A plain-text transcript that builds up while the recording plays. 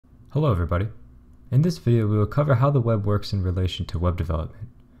Hello everybody. In this video we will cover how the web works in relation to web development.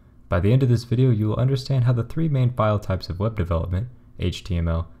 By the end of this video you will understand how the three main file types of web development,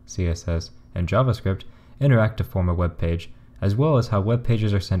 HTML, CSS, and JavaScript, interact to form a web page, as well as how web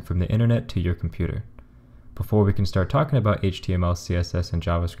pages are sent from the internet to your computer. Before we can start talking about HTML, CSS, and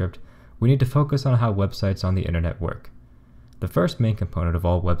JavaScript, we need to focus on how websites on the internet work. The first main component of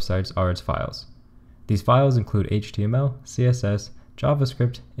all websites are its files. These files include HTML, CSS,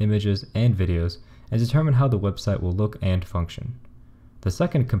 JavaScript, images, and videos, and determine how the website will look and function. The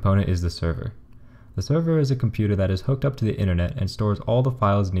second component is the server. The server is a computer that is hooked up to the internet and stores all the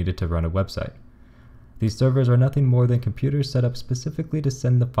files needed to run a website. These servers are nothing more than computers set up specifically to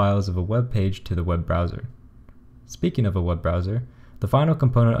send the files of a web page to the web browser. Speaking of a web browser, the final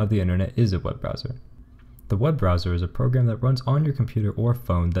component of the internet is a web browser. The web browser is a program that runs on your computer or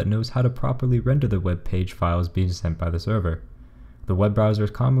phone that knows how to properly render the web page files being sent by the server. The web browser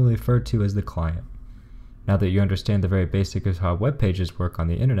is commonly referred to as the client. Now that you understand the very basics of how web pages work on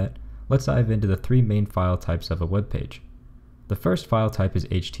the internet, let's dive into the three main file types of a web page. The first file type is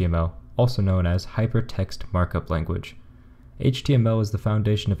HTML, also known as Hypertext Markup Language. HTML is the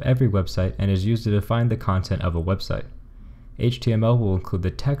foundation of every website and is used to define the content of a website. HTML will include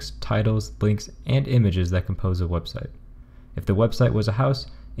the text, titles, links, and images that compose a website. If the website was a house,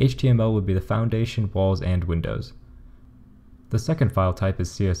 HTML would be the foundation, walls, and windows. The second file type is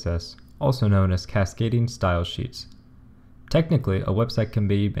CSS, also known as Cascading Style Sheets. Technically, a website can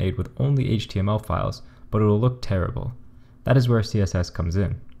be made with only HTML files, but it will look terrible. That is where CSS comes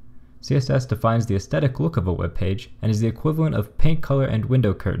in. CSS defines the aesthetic look of a web page and is the equivalent of paint color and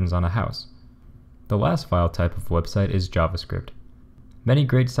window curtains on a house. The last file type of website is JavaScript. Many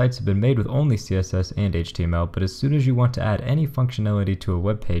great sites have been made with only CSS and HTML, but as soon as you want to add any functionality to a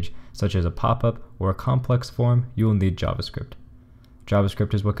web page, such as a pop-up or a complex form, you will need JavaScript.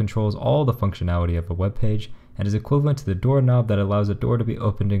 JavaScript is what controls all the functionality of a web page and is equivalent to the doorknob that allows a door to be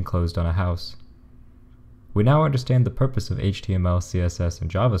opened and closed on a house. We now understand the purpose of HTML, CSS,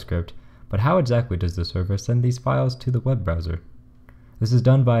 and JavaScript, but how exactly does the server send these files to the web browser? This is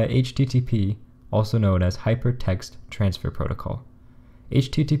done via HTTP, also known as Hypertext Transfer Protocol.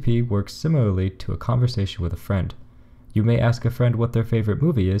 HTTP works similarly to a conversation with a friend. You may ask a friend what their favorite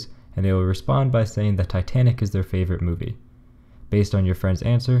movie is, and they will respond by saying that Titanic is their favorite movie. Based on your friend's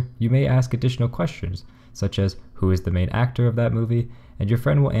answer, you may ask additional questions, such as who is the main actor of that movie, and your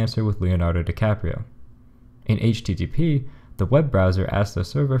friend will answer with Leonardo DiCaprio. In HTTP, the web browser asks the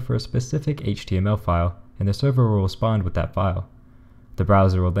server for a specific HTML file, and the server will respond with that file. The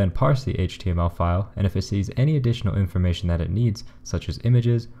browser will then parse the HTML file, and if it sees any additional information that it needs, such as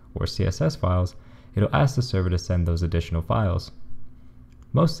images or CSS files, it'll ask the server to send those additional files.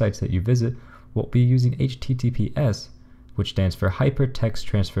 Most sites that you visit will be using HTTPS, which stands for Hypertext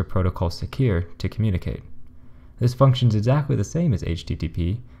Transfer Protocol Secure, to communicate. This functions exactly the same as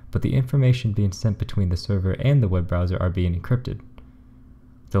HTTP, but the information being sent between the server and the web browser are being encrypted.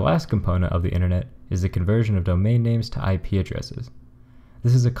 The last component of the internet is the conversion of domain names to IP addresses.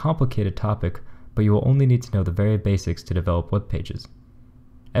 This is a complicated topic, but you will only need to know the very basics to develop web pages.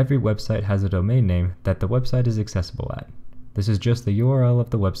 Every website has a domain name that the website is accessible at. This is just the URL of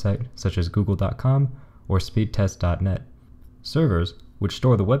the website, such as google.com or speedtest.net. Servers, which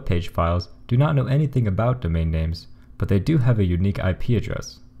store the web page files, do not know anything about domain names, but they do have a unique IP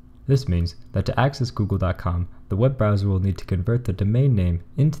address. This means that to access google.com, the web browser will need to convert the domain name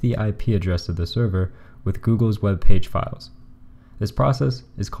into the IP address of the server with Google's web page files. This process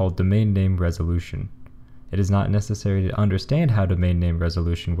is called domain name resolution. It is not necessary to understand how domain name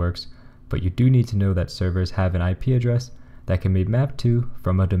resolution works, but you do need to know that servers have an IP address that can be mapped to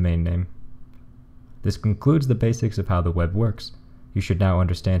from a domain name. This concludes the basics of how the web works. You should now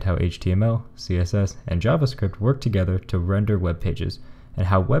understand how HTML, CSS, and JavaScript work together to render web pages, and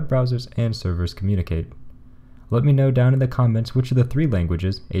how web browsers and servers communicate. Let me know down in the comments which of the three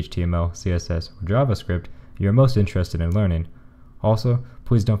languages, HTML, CSS, or JavaScript, you are most interested in learning. Also,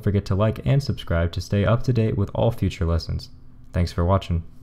 please don't forget to like and subscribe to stay up to date with all future lessons. Thanks for watching.